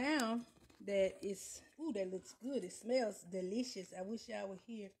 So now that it's, that looks good. It smells delicious. I wish y'all were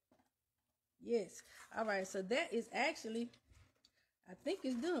here. Yes. All right. So that is actually, I think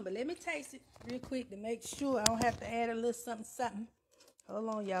it's done. But let me taste it real quick to make sure I don't have to add a little something. Hold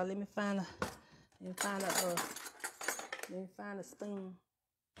on, y'all. Let me find a spoon.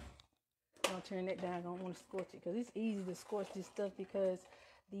 I'm gonna turn that down. I don't want to scorch it, because it's easy to scorch this stuff, because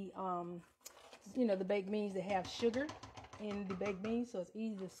the the baked beans, they have sugar in the baked beans, so it's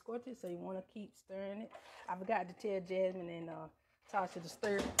easy to scorch it. So you want to keep stirring it. I forgot to tell Jasmine and Tasha to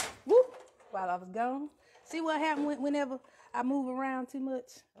stir while I was gone. See what happened whenever I move around too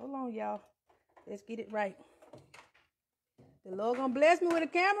much? Hold on, y'all. Let's get it right. The Lord gonna bless me with a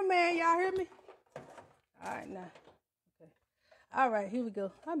cameraman. Y'all hear me? All right, now. Okay. All right, here we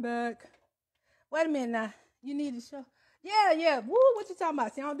go. I'm back. Wait a minute now. You need to show. Yeah. Woo, what you talking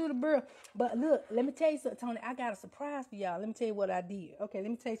about? See, I don't do the burr. But look, let me tell you something, Tony. I got a surprise for y'all. Let me tell you what I did. Okay, let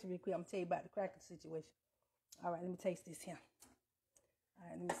me taste it real quick. I'm gonna tell you about the cracker situation. All right, let me taste this here. All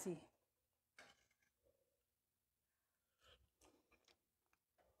right, let me see.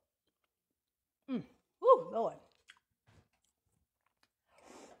 Woo, Lord.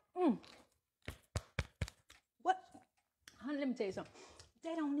 Mm. What? Honey, let me tell you something.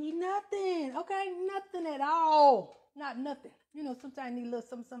 They don't need nothing, okay? Nothing at all. Not nothing. You know, sometimes you need a little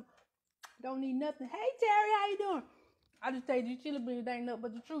something. Don't need nothing. Hey, Terry, how you doing? I just tell you, these chili beans ain't nothing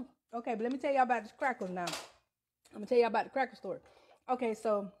but the truth. Okay, but let me tell y'all about this crackers now. I'm going to tell y'all about the cracker story. Okay,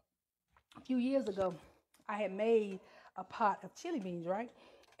 so a few years ago, I had made a pot of chili beans, right?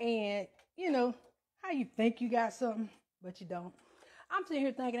 And, you know, how you think you got something, but you don't. I'm sitting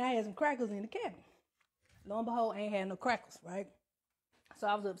here thinking I had some crackers in the cabinet. Lo and behold, I ain't had no crackers, right? So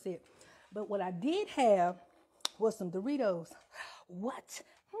I was upset. But what I did have was some Doritos. What?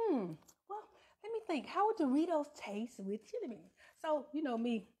 Well, let me think. How would Doritos taste with chili beans? So, you know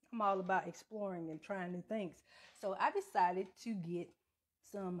me, I'm all about exploring and trying new things. So I decided to get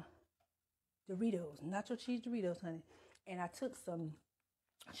some Doritos, nacho cheese Doritos, honey. And I took some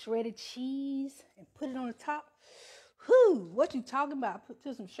shredded cheese and put it on the top. Whoo, what you talking about?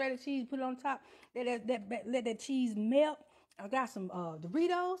 Put some shredded cheese, put it on top. Let that cheese melt. I got some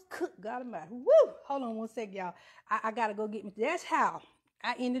Doritos. Cook, got them out. Woo! Hold on one sec, y'all. I gotta go get me. That's how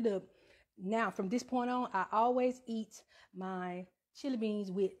I ended up. Now, from this point on, I always eat my chili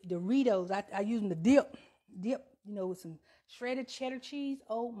beans with Doritos. I use them to dip, you know, with some shredded cheddar cheese.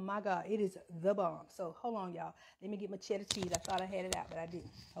 Oh my God, it is the bomb. So hold on, y'all. Let me get my cheddar cheese. I thought I had it out, but I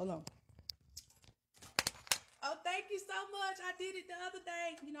didn't. Hold on. Oh, thank you so much. I did it the other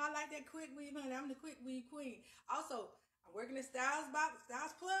day. You know, I like that quick weave, honey. I'm the quick weave queen. Also, I'm working at Styles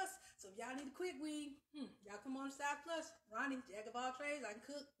Plus. So if y'all need a quick weave, y'all come on to Styles Plus. Roni, jack of all trades. I can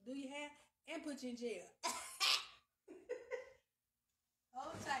cook, do your hair, and put you in jail.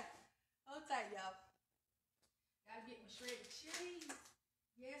 Hold tight. Hold tight, y'all. Gotta get my shredded cheese.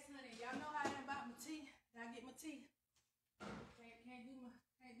 Yes, honey. Y'all know how I am about my tea. Gotta get my tea. Can't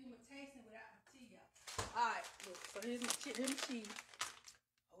do my tasting without my tea, y'all. All right, look. So here's my cheese.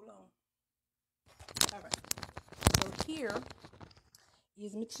 Hold on. All right. So here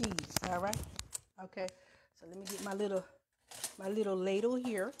is my cheese. All right. Okay. So let me get my little ladle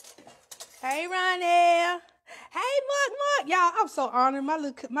here. Hey, Ronnie. Hey, Mark. Y'all, I'm so honored. My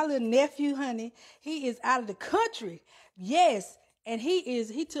little nephew, honey, he is out of the country. Yes. And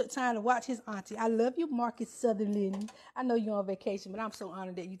he took time to watch his auntie. I love you, Marcus Sutherland. I know you're on vacation, but I'm so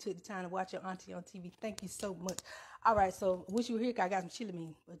honored that you took the time to watch your auntie on TV. Thank you so much. All right, so wish you were here because I got some chili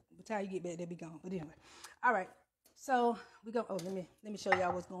beans. But by the time you get back, they'll be gone. But anyway, all right. So we go. Oh, let me show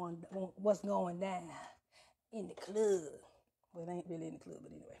y'all what's going down in the club. Well, it ain't really in the club,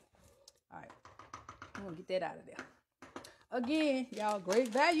 but anyway. All right, I'm gonna get that out of there. Again, y'all, great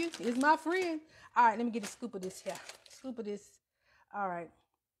value is my friend. All right, let me get a scoop of this here. Scoop of this. All right.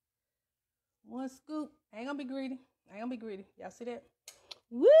 One scoop. Ain't gonna be greedy. Y'all see that?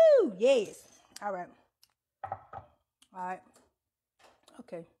 Woo! Yes. All right. All right.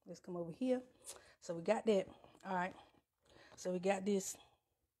 Okay. Let's come over here. So we got that. All right. So we got this.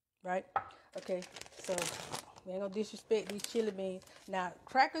 Right? Okay. So we ain't gonna disrespect these chili beans. Now,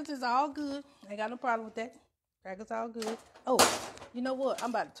 crackers is all good. Ain't got no problem with that. Crackers all good. Oh, you know what? I'm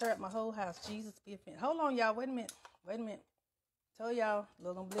about to tear up my whole house. Jesus be offended. Hold on, y'all. Wait a minute. Told y'all,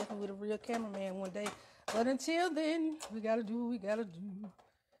 Lord gonna bless me with a real cameraman one day. But until then, we gotta do what we gotta do.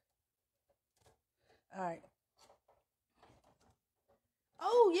 All right.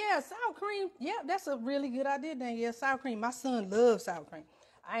 Oh yeah, sour cream. Yeah, that's a really good idea. Then yeah, sour cream. My son loves sour cream.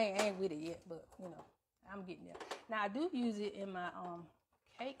 I ain't with it yet, but you know, I'm getting there. Now I do use it in my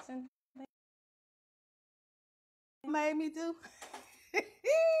cakes and things. Made me do.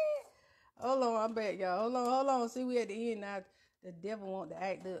 Hold on, I'm back, y'all. Hold on. See, we at the end now. The devil want to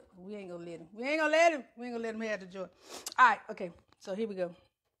act up. We ain't gonna let him. We ain't gonna let him have the joy. All right, okay. So here we go.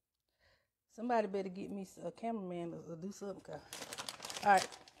 Somebody better get me a cameraman or do something. All right.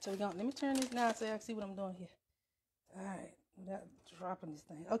 So let me turn this now so I can see what I'm doing here. All right, without dropping this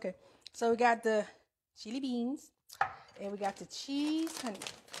thing. Okay. So we got the chili beans and we got the cheese. Honey,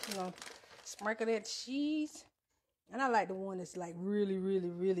 you know, sprinkle that cheese. And I like the one that's like really,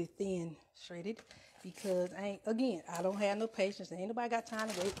 really, really thin shredded because I don't have no patience. Ain't nobody got time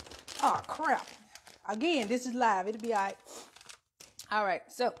to wait. Oh, crap. Again, this is live. It'll be all right. All right,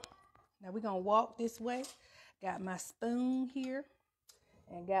 so now we're going to walk this way. Got my spoon here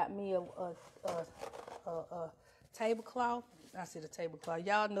and got me a tablecloth. I said a tablecloth.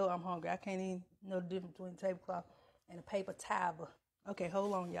 Y'all know I'm hungry. I can't even know the difference between a tablecloth and a paper towel. Okay,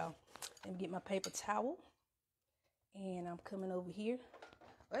 hold on, y'all. Let me get my paper towel. And I'm coming over here.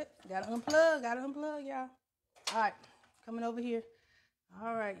 Wait, gotta unplug, y'all. All right, coming over here.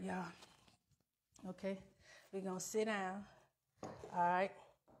 All right, y'all. Okay, we're gonna sit down. All right.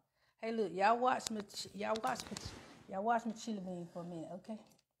 Hey, look, y'all watch my chili bean for a minute, okay?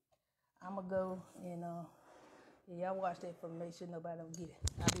 I'm gonna go and y'all watch that for me. Make sure nobody don't get it.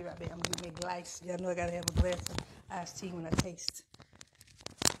 I'll be right back. I'm gonna get me a glass. Y'all know I gotta have a glass of iced tea when I taste.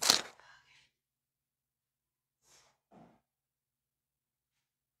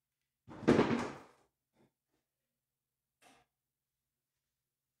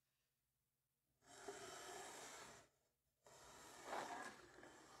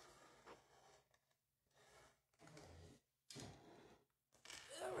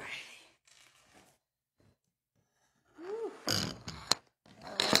 All right.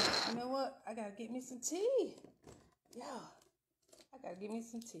 You know what? I gotta get me some tea. Y'all, I gotta get me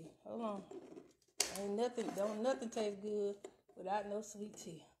some tea. Hold on. Don't nothing taste good without no sweet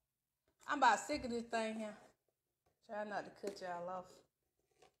tea. I'm about sick of this thing here. Try not to cut y'all off.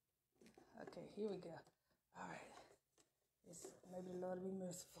 Okay, here we go. All right. Maybe the Lord will be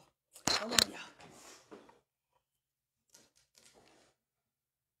merciful. Hold on, y'all.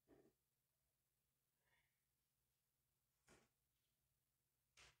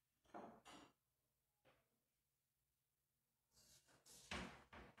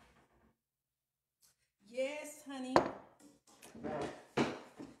 Yes, honey.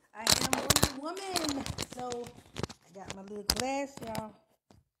 I am Wonder Woman. So I got my little glass, y'all.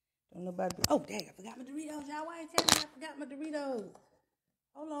 Don't nobody be. Oh, dang! I forgot my Doritos, y'all. Why ain't telling me I forgot my Doritos?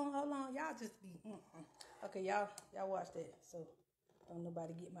 Hold on. Y'all just be. Okay, y'all watch that. So don't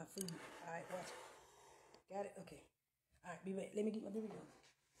nobody get my food. All right, watch it. Got it. Okay. All right, be back. Let me get my Doritos.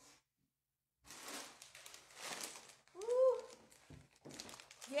 Woo.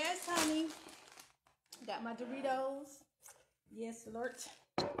 Yes, honey. Got my Doritos. Yes, alert.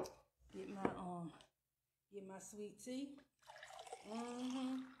 Get my sweet tea.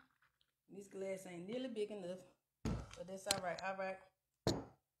 This glass ain't nearly big enough, but that's all right. All right.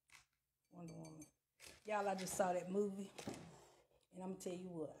 Wonder Woman. Y'all, I just saw that movie, and I'm gonna tell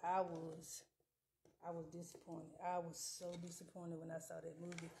you what, I was disappointed. I was so disappointed when I saw that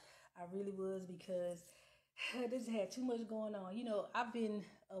movie. I really was, because this had too much going on. You know, I've been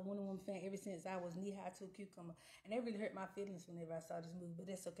a Wonder Woman fan ever since I was knee high to a cucumber, and that really hurt my feelings whenever I saw this movie. But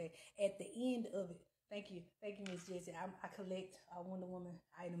that's okay. At the end of it, thank you, Miss Jessie. I collect Wonder Woman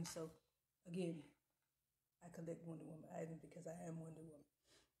items, so again, I collect Wonder Woman items because I am Wonder Woman,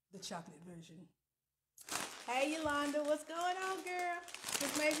 the chocolate version. Hey, Yolanda, what's going on, girl?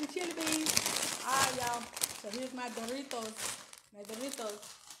 Just made some chili beans. All right, y'all. So here's my Doritos.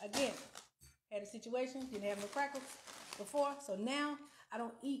 Again, had a situation, didn't have no crackers before, so now I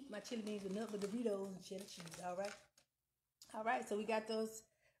don't eat my chili beans with nothing but Doritos and cheddar cheese. All right. So we got those.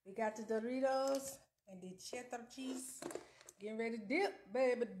 We got the Doritos and the cheddar cheese. Getting ready to dip,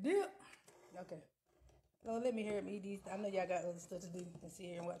 baby, dip. Okay. So let me hear him eat these. I know y'all got other stuff to do. You can sit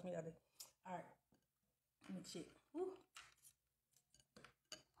here and watch me all day. All right. Let me check. Woo.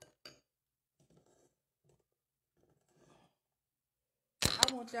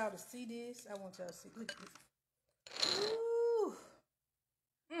 I want y'all to see this. Look at this. Ooh.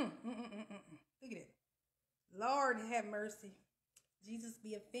 Look at it. Lord have mercy. Jesus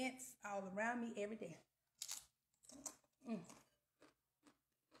be a fence all around me every day.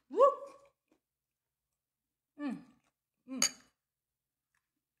 Woo.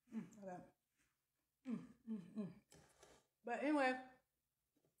 Okay. But anyway,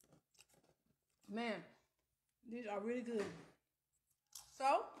 man, these are really good.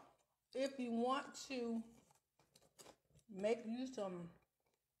 So, if you want to make you some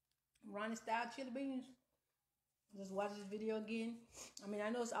Roni style chili beans, just watch this video again. I mean, I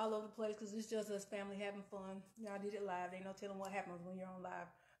know it's all over the place because it's just us family having fun. Y'all did it live. Ain't no telling what happens when you're on live.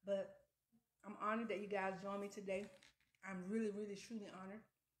 But I'm honored that you guys joined me today. I'm really, really, truly honored.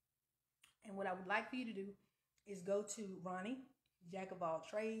 And what I would like for you to do is go to Roni, Jack of All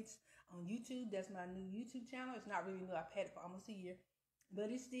Trades, on YouTube. That's my new YouTube channel. It's not really new. I've had it for almost a year. But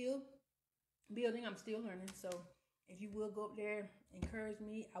it's still building. I'm still learning. So if you will go up there, encourage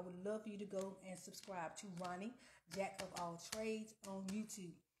me. I would love for you to go and subscribe to Roni, Jack of All Trades, on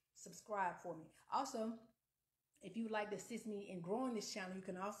YouTube. Subscribe for me. Also, if you would like to assist me in growing this channel, you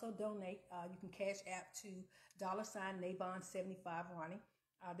can also donate. You can cash app to $Nabon75 Roni.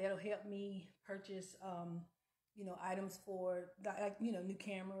 That'll help me purchase, items for, like, new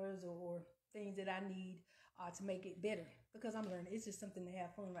cameras or things that I need. to make it better, because I'm learning. It's just something to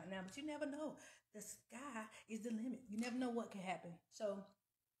have fun right now, but you never know. The sky is the limit. You never know what can happen. So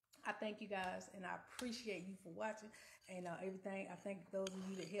I thank you guys, and I appreciate you for watching and everything. I thank those of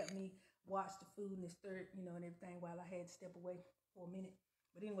you that helped me watch the food and the stir, and everything while I had to step away for a minute.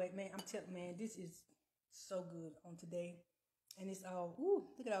 But anyway, man, I'm telling, man, this is so good on today. And it's all, ooh,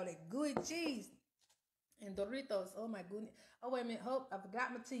 look at all that good cheese and Doritos. Oh my goodness. Oh, wait a minute. Hope I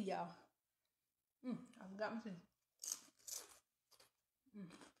forgot my tea, y'all. I forgot my tea.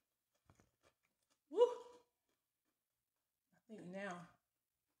 Woo. I think now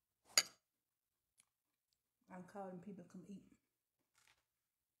I'm calling people to come eat.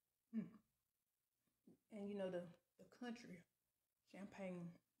 And the country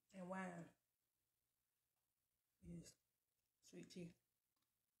champagne and wine is sweet tea.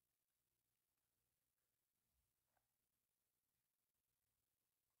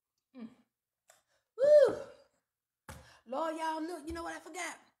 Woo! Lord, y'all, look, you know what I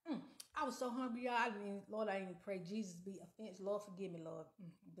forgot? I was so hungry, y'all. Lord, I didn't pray Jesus be offense. Lord, forgive me, Lord.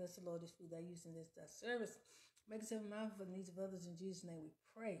 Bless the Lord, this food I use in this service. Make us have mindful for the needs of others. In Jesus' name we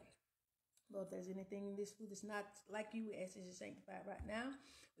pray. Lord, if there's anything in this food that's not like you, we ask that you sanctify it right now.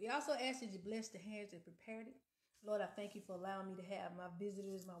 We also ask that you bless the hands that prepared it. Lord, I thank you for allowing me to have my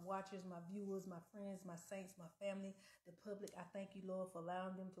visitors, my watchers, my viewers, my friends, my saints, my family, the public. I thank you, Lord, for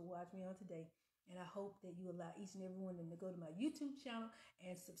allowing them to watch me on today. And I hope that you allow each and every one of them to go to my YouTube channel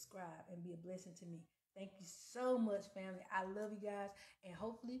and subscribe and be a blessing to me. Thank you so much, family. I love you guys. And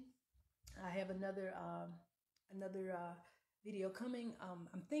hopefully I have another video coming.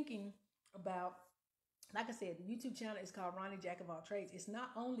 I'm thinking about, like I said, the YouTube channel is called Roni Jack of All Trades. It's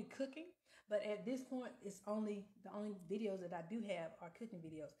not only cooking, but at this point, it's the only videos that I do have are cooking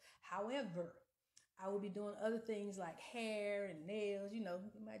videos. However, I will be doing other things like hair and nails. We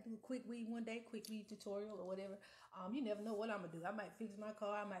might do a quick weave one day, quick weave tutorial or whatever. You never know what I'm gonna do. I might fix my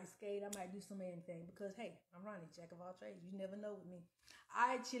car, I might skate, I might do some anything, because hey, I'm Roni, Jack of all trades. You never know with me. All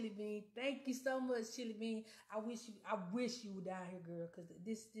right, Chili Bean. Thank you so much, Chili Bean. I wish you were down here, girl, because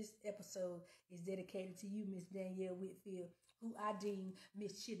this episode is dedicated to you, Miss Danielle Whitfield, who I deem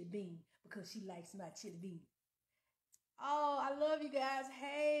Miss Chili Bean because she likes my chili bean. Oh, I love you guys.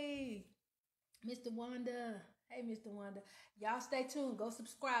 Hey, Mr. Wanda. Hey, Mr. Wanda. Y'all stay tuned. Go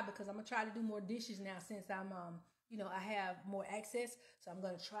subscribe, because I'm going to try to do more dishes now since I'm, I have more access. So I'm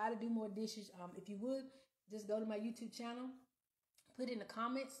going to try to do more dishes. If you would, just go to my YouTube channel. Put in the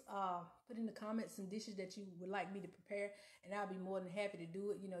comments some dishes that you would like me to prepare, and I'll be more than happy to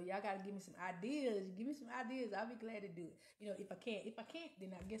do it. Y'all got to give me some ideas. Give me some ideas. I'll be glad to do it. If I can't, then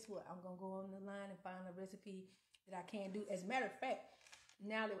guess what? I'm going to go on the line and find a recipe that I can do. As a matter of fact,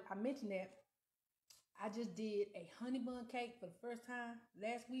 now that I mentioned that, I just did a honey bun cake for the first time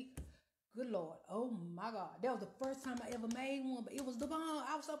last week. Good Lord. Oh my God. That was the first time I ever made one, but it was the bomb.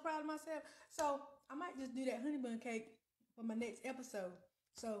 I was so proud of myself. So I might just do that honey bun cake for my next episode.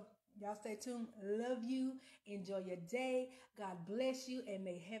 So y'all stay tuned. Love you. Enjoy your day. God bless you, and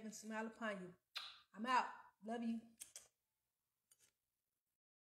may heaven smile upon you. I'm out. Love you.